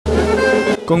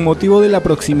Con motivo de la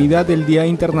proximidad del Día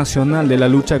Internacional de la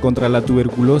Lucha contra la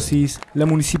Tuberculosis, la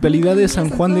Municipalidad de San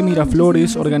Juan de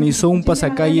Miraflores organizó un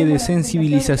pasacalle de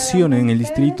sensibilización en el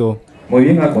distrito. Muy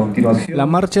bien, a continuación. La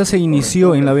marcha se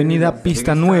inició en la avenida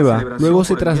Pista Nueva, luego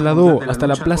se trasladó hasta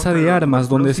la Plaza de Armas,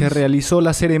 donde se realizó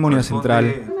la ceremonia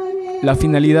central. La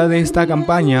finalidad de esta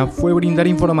campaña fue brindar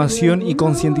información y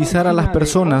concientizar a las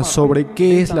personas sobre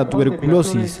qué es la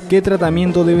tuberculosis, qué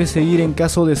tratamiento debe seguir en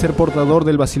caso de ser portador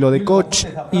del bacilo de Koch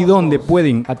y dónde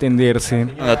pueden atenderse.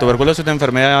 La tuberculosis es una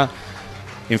enfermedad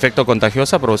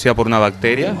infectocontagiosa producida por una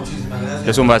bacteria,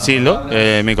 es un bacilo,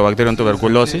 Mycobacterium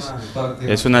tuberculosis,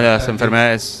 es una de las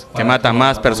enfermedades que matan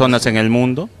más personas en el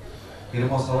mundo.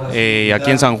 Aquí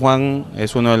en San Juan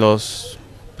es uno de los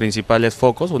principales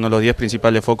focos, uno de los 10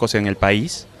 principales focos en el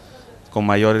país con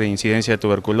mayor incidencia de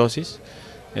tuberculosis.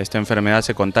 Esta enfermedad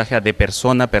se contagia de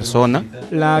persona a persona.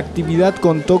 La actividad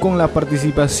contó con la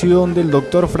participación del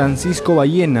doctor Francisco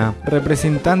Ballena,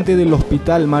 representante del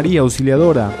Hospital María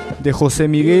Auxiliadora, de José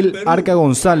Miguel Arca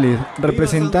González,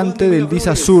 representante del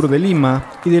DISA Sur de Lima,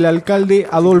 y del alcalde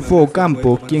Adolfo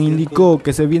Ocampo, quien indicó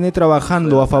que se viene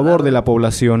trabajando a favor de la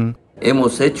población.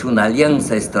 Hemos hecho una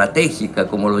alianza estratégica,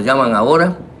 como lo llaman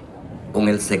ahora, con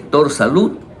el sector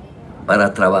salud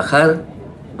para trabajar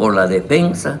por la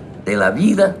defensa de la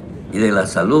vida y de la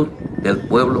salud del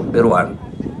pueblo peruano.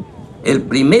 El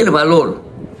primer valor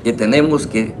que tenemos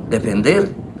que defender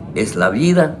es la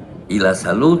vida y la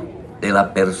salud de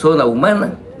la persona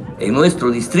humana en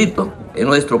nuestro distrito, en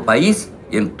nuestro país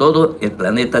y en todo el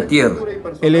planeta Tierra.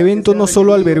 El evento no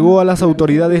solo albergó a las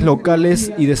autoridades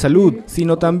locales y de salud,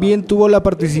 sino también tuvo la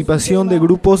participación de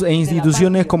grupos e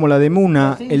instituciones como la de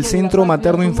MUNA, el Centro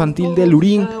Materno Infantil de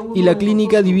Lurín y la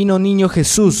Clínica Divino Niño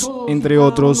Jesús, entre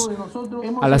otros.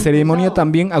 A la ceremonia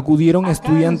también acudieron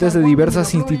estudiantes de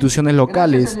diversas instituciones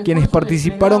locales, quienes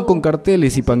participaron con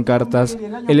carteles y pancartas.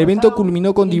 El evento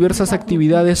culminó con diversas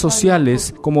actividades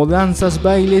sociales, como danzas,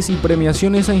 bailes y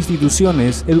premiaciones a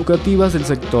instituciones educativas del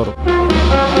sector.